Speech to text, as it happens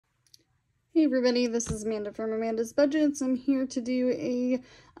Hey everybody, this is Amanda from Amanda's Budgets. I'm here to do a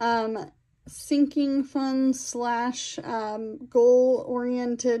sinking fund slash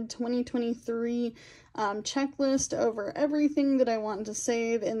goal-oriented 2023 checklist over everything that I want to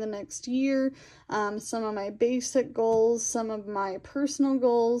save in the next year, some of my basic goals, some of my personal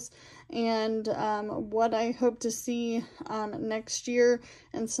goals, and what I hope to see next year,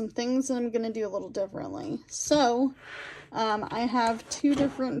 and some things that I'm going to do a little differently. So I have two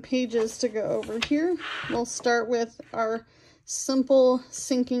different pages to go over here. We'll start with our simple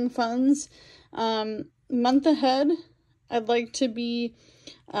sinking funds. Month ahead, I'd like to be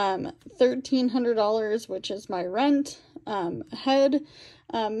 $1,300, which is my rent, head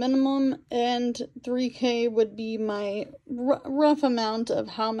minimum, and $3K would be my rough amount of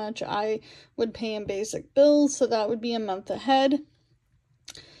how much I would pay in basic bills, so that would be a month ahead.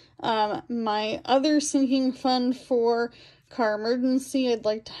 My other sinking fund for car emergency, I'd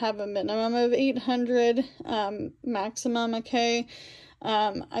like to have a minimum of $800, maximum a K.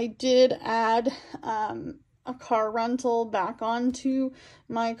 I did add a car rental back onto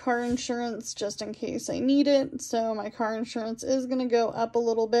my car insurance just in case I need it. So my car insurance is going to go up a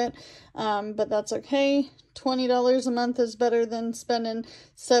little bit, but that's okay. $20 a month is better than spending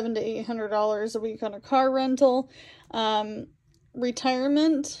 $700 to $800 a week on a car rental.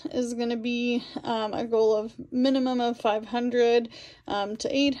 Retirement is going to be a goal of minimum of 500 to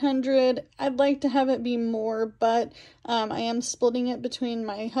 800. I'd like to have it be more, but I am splitting it between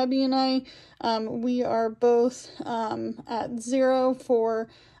my hubby and I. We are both at zero for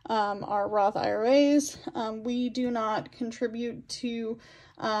our Roth IRAs. We do not contribute to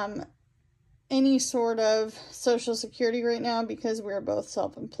any sort of Social Security right now because we're both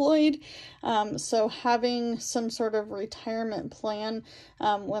self-employed. So having some sort of retirement plan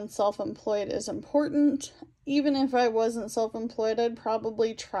when self-employed is important. Even if I wasn't self-employed, I'd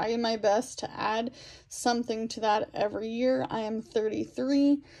probably try my best to add something to that every year. I am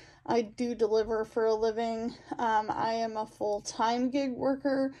 33. I do deliver for a living. I am a full-time gig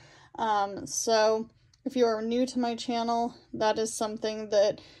worker. So if you are new to my channel, that is something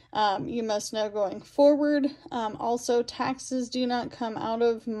that you must know going forward. Also, taxes do not come out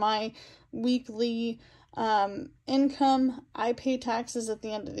of my weekly income. I pay taxes at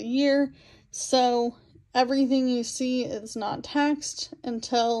the end of the year, so everything you see is not taxed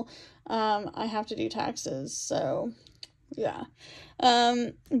until I have to do taxes. So yeah.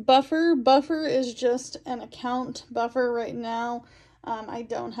 Buffer is just an account buffer right now. I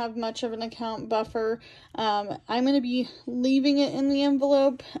don't have much of an account buffer. I'm going to be leaving it in the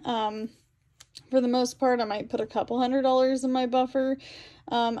envelope. For the most part, I might put a couple $100 in my buffer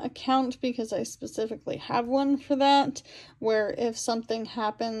account because I specifically have one for that, where if something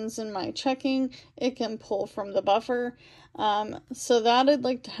happens in my checking, it can pull from the buffer. So that I'd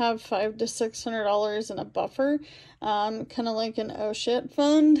like to have $500 to $600 in a buffer, kind of like an oh shit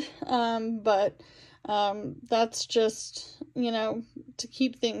fund, but that's just, to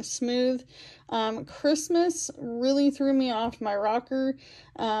keep things smooth. Christmas really threw me off my rocker.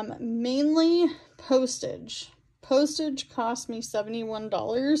 Mainly postage. Postage cost me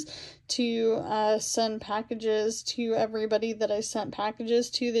 $71 to send packages to everybody that I sent packages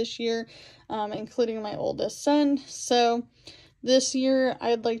to this year, including my oldest son. So this year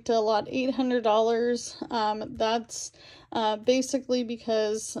I'd like to allot $800. That's basically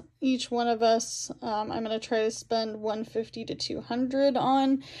because each one of us, I'm going to try to spend $150 to $200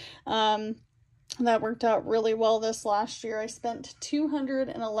 on. That worked out really well this last year. I spent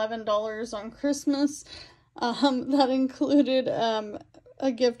 $211 on Christmas. That included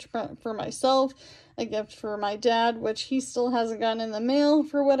a gift for myself, a gift for my dad, which he still hasn't gotten in the mail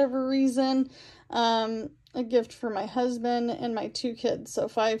for whatever reason, a gift for my husband, and my 2 kids, so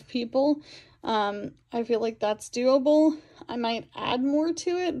 5 people. I feel like that's doable. I might add more to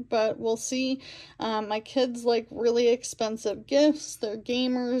it, but we'll see. My kids like really expensive gifts. They're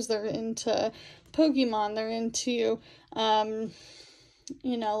gamers. They're into Pokemon. They're into,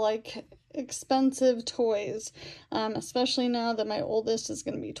 like expensive toys, especially now that my oldest is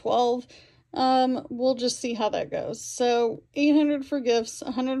going to be 12. We'll just see how that goes. So $800 for gifts,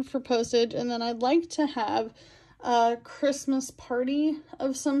 $100 for postage, and then I'd like to have a Christmas party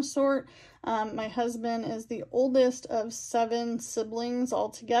of some sort. My husband is the oldest of 7 siblings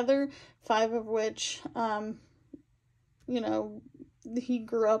altogether, 5 of which, he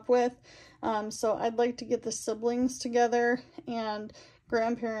grew up with. So I'd like to get the siblings together and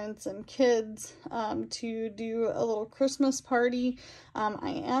grandparents and kids to do a little Christmas party.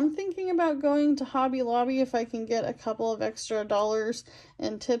 I am thinking about going to Hobby Lobby if I can get a couple of extra dollars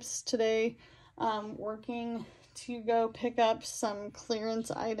in tips today, working to go pick up some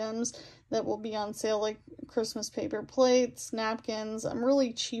clearance items that will be on sale, like Christmas paper plates, napkins. I'm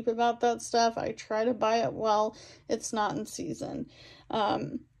really cheap about that stuff. I try to buy it while it's not in season.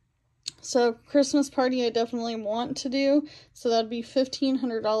 So Christmas party I definitely want to do. So that'd be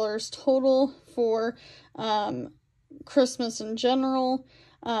 $1,500 total for Christmas in general.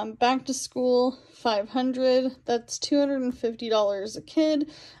 Back to school, $500. That's $250 a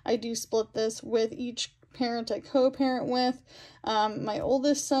kid. I do split this with each parent I co-parent with. My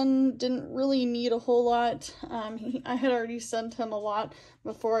oldest son didn't really need a whole lot. I had already sent him a lot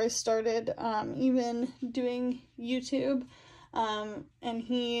before I started even doing YouTube. And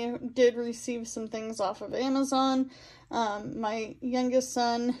he did receive some things off of Amazon. My youngest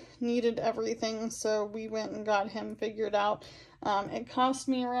son needed everything, so we went and got him figured out. It cost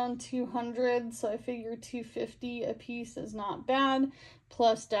me around $200, so I figured $250 a piece is not bad.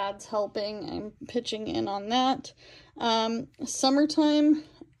 Plus Dad's helping. I'm pitching in on that. Summertime,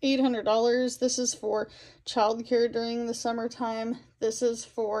 $800. This is for childcare during the summertime. This is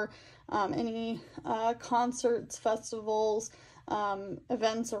for any concerts, festivals,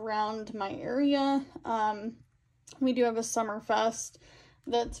 events around my area. We do have a summer fest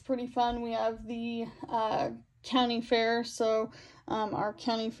that's pretty fun. We have the county fair, so our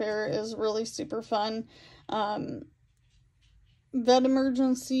county fair is really super fun. Vet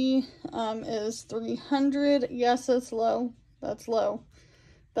emergency is $300. Yes, that's low. That's low.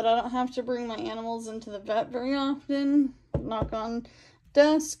 But I don't have to bring my animals into the vet very often. Knock on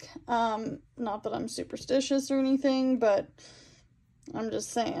desk. Not that I'm superstitious or anything, but I'm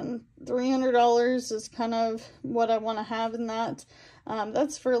just saying $300 is kind of what I want to have in that.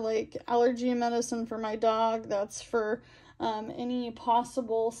 That's for like allergy medicine for my dog. That's for any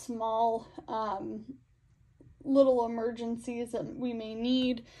possible small little emergencies that we may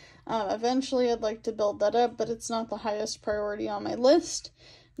need. Eventually I'd like to build that up, but it's not the highest priority on my list.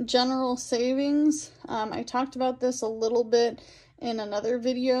 General savings. I talked about this a little bit in another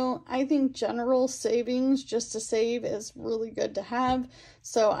video. I think general savings, just to save, is really good to have.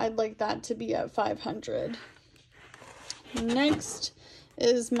 So I'd like that to be at $500. Next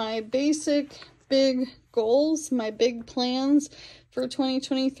is my basic big goals, my big plans for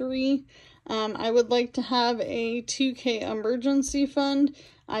 2023. I would like to have a $2,000 emergency fund.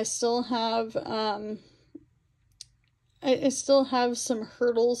 I still have I still have some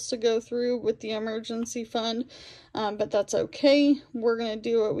hurdles to go through with the emergency fund, but that's okay. We're going to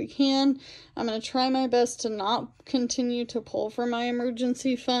do what we can. I'm going to try my best to not continue to pull from my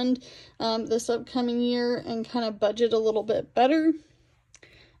emergency fund this upcoming year and kind of budget a little bit better.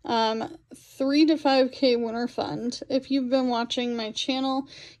 3 to 5K winter fund. If you've been watching my channel,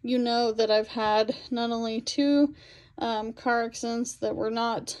 you know that I've had not only 2 car accidents that were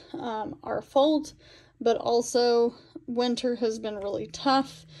not our fault, but also winter has been really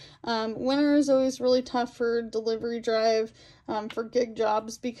tough. Winter is always really tough for delivery drive, for gig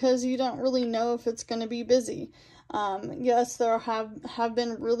jobs, because you don't really know if it's going to be busy. Yes, there have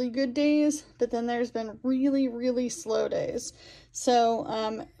been really good days, but then there's been really, really slow days.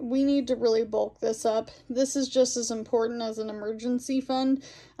 So we need to really bulk this up. This is just as important as an emergency fund.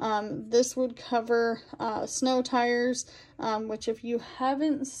 This would cover snow tires, which if you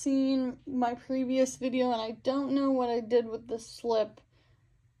haven't seen my previous video, and I don't know what I did with the slip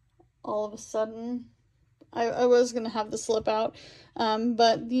all of a sudden. I was going to have the slip out,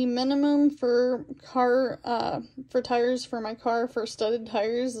 but the minimum for for tires for my car, for studded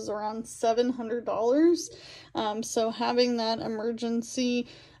tires, is around $700. So having that emergency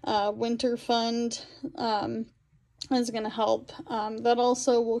winter fund is going to help. That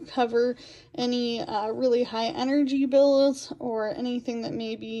also will cover any really high energy bills or anything that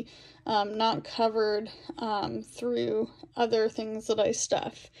may be not covered through other things that I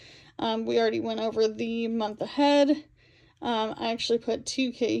stuff. We already went over the month ahead. I actually put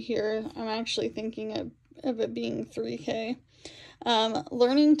 2K here. I'm actually thinking of it being 3K.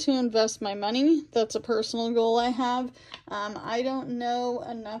 Learning to invest my money. That's a personal goal I have. I don't know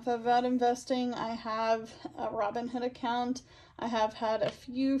enough about investing. I have a Robinhood account. I have had a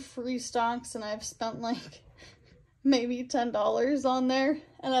few free stocks, and I've spent like maybe $10 on there.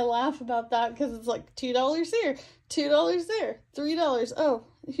 And I laugh about that because it's like $2 here, $2 there, $3. Oh,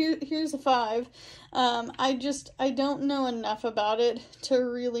 here's a $5. I don't know enough about it to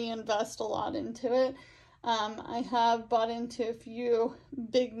really invest a lot into it. I have bought into a few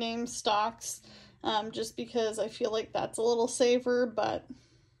big name stocks, just because I feel like that's a little safer, but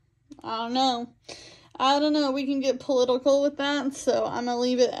I don't know. We can get political with that, so I'm gonna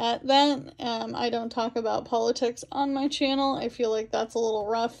leave it at that. I don't talk about politics on my channel. I feel like that's a little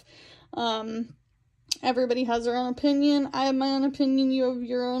rough. Everybody has their own opinion. I have my own opinion. You have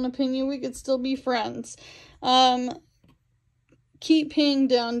your own opinion. We could still be friends. Keep paying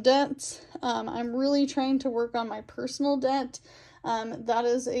down debts. I'm really trying to work on my personal debt. That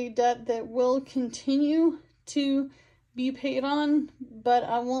is a debt that will continue to be paid on, but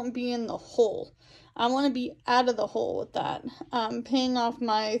I won't be in the hole. I want to be out of the hole with that. Paying off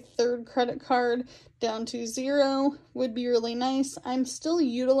my third credit card down to 0 would be really nice. I'm still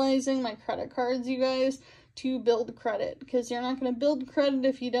utilizing my credit cards, you guys, to build credit, because you're not going to build credit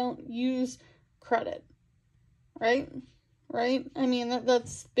if you don't use credit, right? I mean,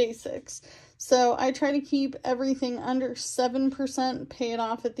 that's basics. So I try to keep everything under 7% paid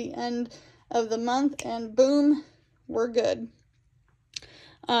off at the end of the month, and boom, we're good.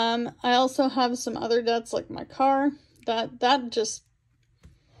 I also have some other debts like my car. That's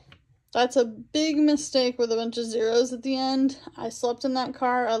a big mistake with a bunch of zeros at the end. I slept in that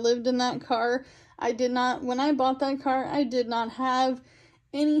car. I lived in that car. When I bought that car, I did not have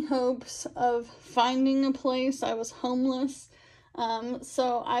any hopes of finding a place. I was homeless.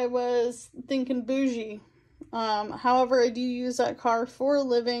 So I was thinking bougie. However, I do use that car for a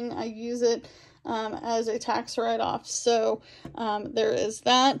living. I use it as a tax write-off. So there is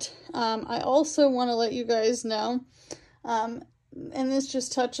that. I also want to let you guys know, and this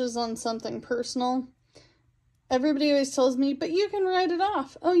just touches on something personal. Everybody always tells me, but you can write it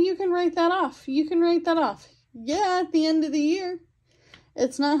off. Oh, you can write that off. You can write that off. Yeah, at the end of the year.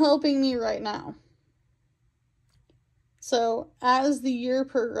 It's not helping me right now. So as the year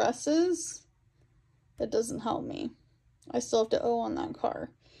progresses, it doesn't help me. I still have to owe on that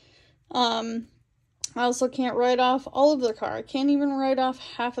car. I also can't write off all of the car. I can't even write off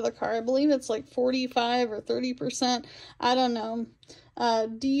half of the car. I believe it's like 45 or 30%. I don't know.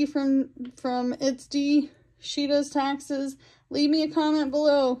 D from It's D. She does taxes. Leave me a comment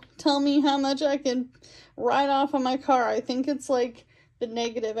below. Tell me how much I can write off on my car. I think it's like the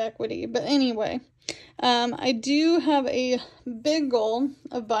negative equity. But anyway, I do have a big goal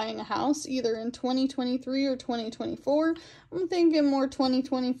of buying a house either in 2023 or 2024. I'm thinking more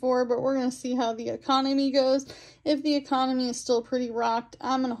 2024, but we're going to see how the economy goes. If the economy is still pretty rocked,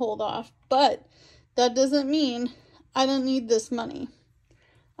 I'm going to hold off. But that doesn't mean I don't need this money.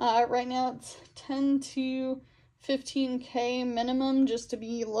 Right now it's 10 to 15K minimum just to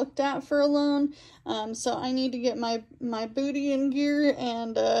be looked at for a loan. So I need to get my booty in gear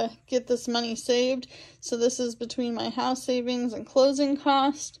and get this money saved. So this is between my house savings and closing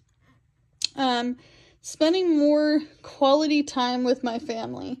cost. Spending more quality time with my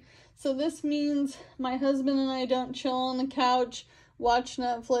family. So this means my husband and I don't chill on the couch, watch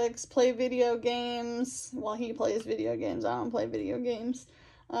Netflix, play video games. Well, he plays video games. I don't play video games.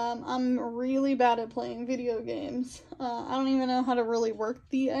 I'm really bad at playing video games. I don't even know how to really work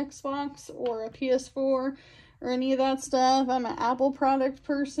the Xbox or a PS4 or any of that stuff. I'm an Apple product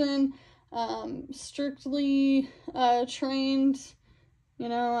person, strictly trained. You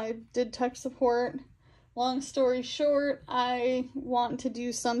know, I did tech support. Long story short, I want to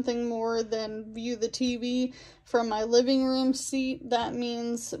do something more than view the TV from my living room seat. That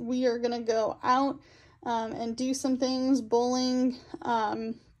means we are going to go out and do some things, bowling.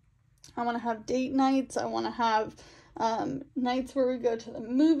 I want to have date nights. I want to have nights where we go to the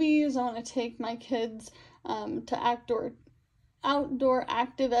movies. I want to take my kids to outdoor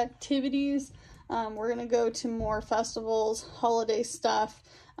active activities. We're going to go to more festivals, holiday stuff,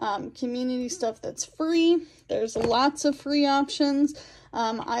 community stuff that's free. There's lots of free options.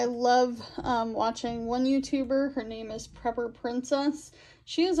 I love watching one YouTuber. Her name is Prepper Princess.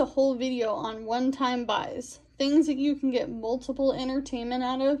 She has a whole video on one-time buys. Things that you can get multiple entertainment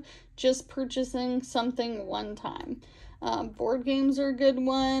out of just purchasing something one time. Board games are a good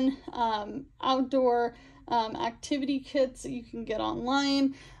one. Outdoor activity kits that you can get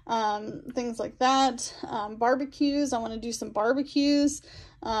online. Things like that. Barbecues. I want to do some barbecues.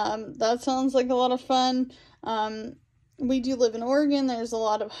 That sounds like a lot of fun. We do live in Oregon. There's a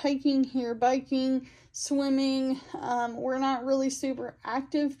lot of hiking here, biking, swimming. We're not really super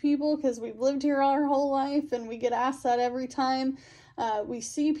active people because we've lived here our whole life, and we get asked that every time we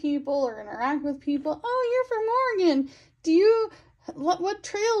see people or interact with people. Oh, you're from Oregon. What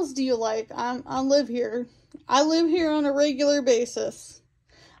trails do you like? I live here. I live here on a regular basis.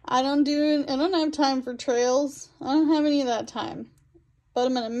 I don't have time for trails. I don't have any of that time. But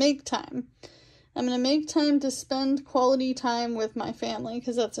I'm going to make time. I'm going to make time to spend quality time with my family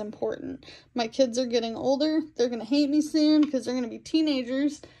because that's important. My kids are getting older. They're going to hate me soon because they're going to be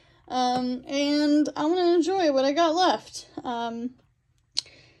teenagers. And I want to enjoy what I got left.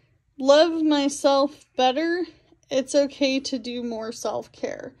 Love myself better. It's okay to do more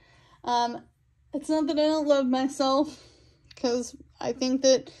self-care. It's not that I don't love myself, because I think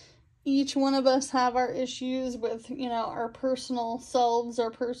that each one of us have our issues with, you know, our personal selves,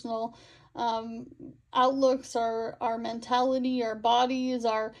 our personal outlooks, our mentality, our bodies,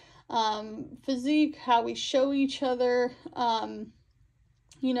 our physique, how we show each other,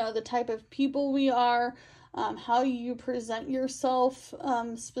 you know, the type of people we are, how you present yourself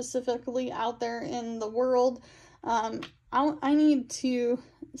specifically out there in the world. I need to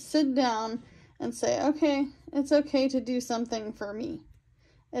sit down and say, okay, it's okay to do something for me.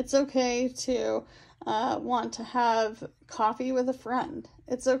 It's okay to want to have coffee with a friend.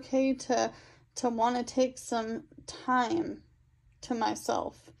 It's okay to want to take some time to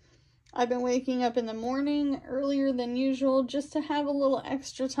myself. I've been waking up in the morning earlier than usual just to have a little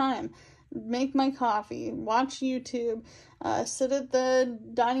extra time. Make my coffee, watch YouTube, sit at the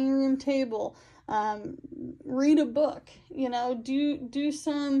dining room table, read a book, you know, do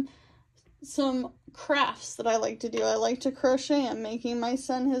some crafts that I like to do. I like to crochet. I'm making my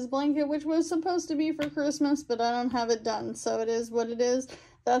son his blanket, which was supposed to be for Christmas, but I don't have it done, so it is what it is.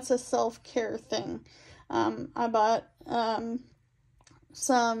 That's a self-care thing. I bought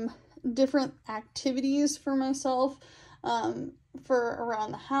some different activities for myself for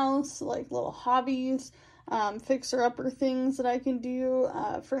around the house, like little hobbies, fixer-upper things that I can do,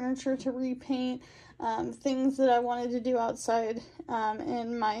 furniture to repaint, things that I wanted to do outside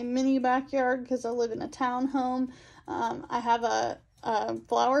in my mini backyard because I live in a townhome. I have a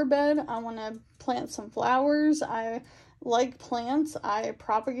flower bed. I want to plant some flowers. I like plants. I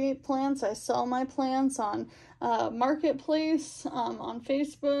propagate plants. I sell my plants on Marketplace, on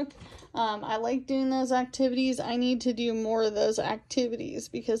Facebook. I like doing those activities. I need to do more of those activities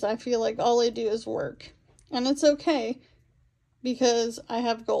because I feel like all I do is work. And it's okay because I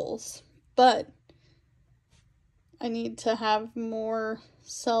have goals. But I need to have more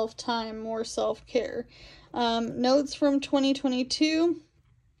self-time, more self-care. Notes from 2022.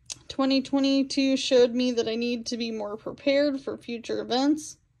 2022 showed me that I need to be more prepared for future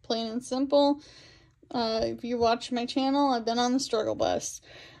events, plain and simple. If you watch my channel, I've been on the struggle bus.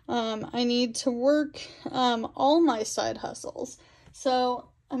 I need to work all my side hustles. So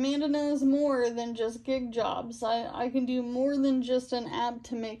Amanda knows more than just gig jobs. I can do more than just an app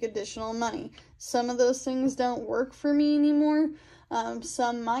to make additional money. Some of those things don't work for me anymore.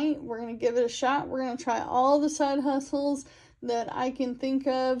 Some might. We're going to give it a shot. We're going to try all the side hustles that I can think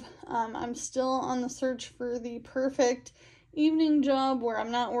of. I'm still on the search for the perfect evening job where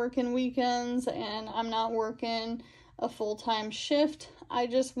I'm not working weekends and I'm not working a full-time shift. I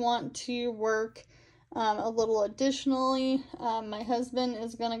just want to work a little additionally. My husband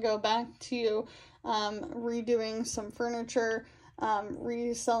is going to go back to redoing some furniture,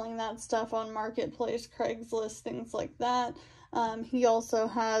 reselling that stuff on Marketplace, Craigslist, things like that. He also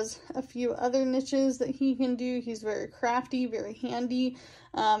has a few other niches that he can do. He's very crafty, very handy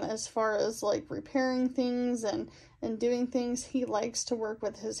as far as like repairing things and doing things. He likes to work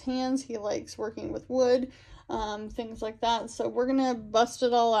with his hands. He likes working with wood, things like that. So we're going to bust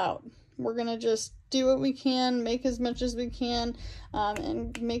it all out. We're going to just do what we can, make as much as we can,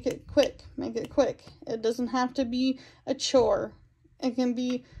 and make it quick. Make it quick. It doesn't have to be a chore. It can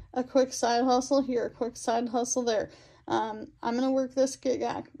be a quick side hustle here, a quick side hustle there. I'm going to work this gig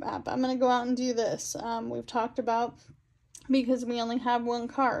app. I'm going to go out and do this. We've talked about, because we only have one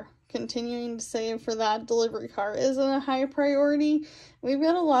car, continuing to save for that delivery car isn't a high priority. We've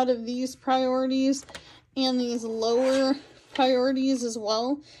got a lot of these priorities and these lower priorities as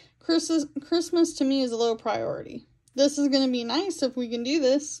well. Christmas to me is a low priority. This is going to be nice if we can do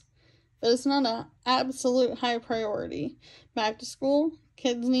this, but it's not an absolute high priority. Back to school.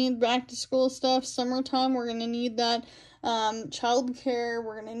 Kids need back to school stuff. Summertime, we're going to need that. Childcare,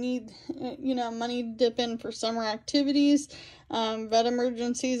 we're going to need, money to dip in for summer activities. Vet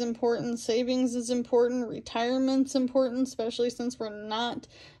emergency is important. Savings is important. Retirement's important, especially since we're not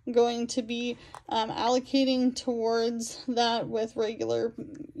going to be allocating towards that with regular,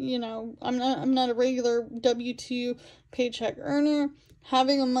 I'm not a regular W-2 paycheck earner.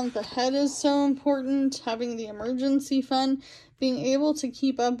 Having a month ahead is so important. Having the emergency fund, being able to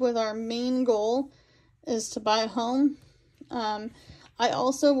keep up with our main goal is to buy a home. I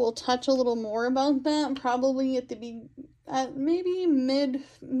also will touch a little more about that probably at maybe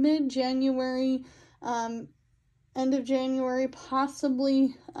mid-January, end of January,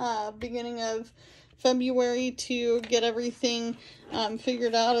 possibly beginning of February, to get everything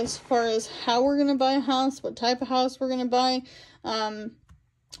figured out as far as how we're going to buy a house, what type of house we're going to buy.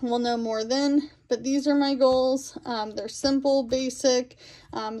 We'll know more then, but these are my goals. They're simple, basic.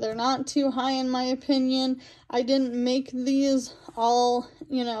 They're not too high in my opinion. I didn't make these all,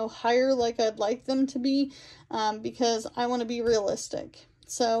 higher like I'd like them to be, because I want to be realistic.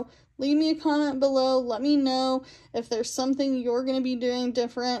 So leave me a comment below. Let me know if there's something you're going to be doing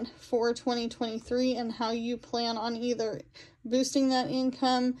different for 2023 and how you plan on either boosting that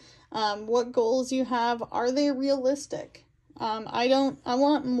income, what goals you have. Are they realistic? I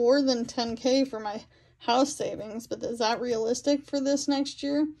want more than 10K for my house savings, but is that realistic for this next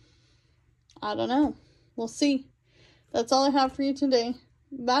year? I don't know. We'll see. That's all I have for you today.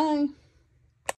 Bye.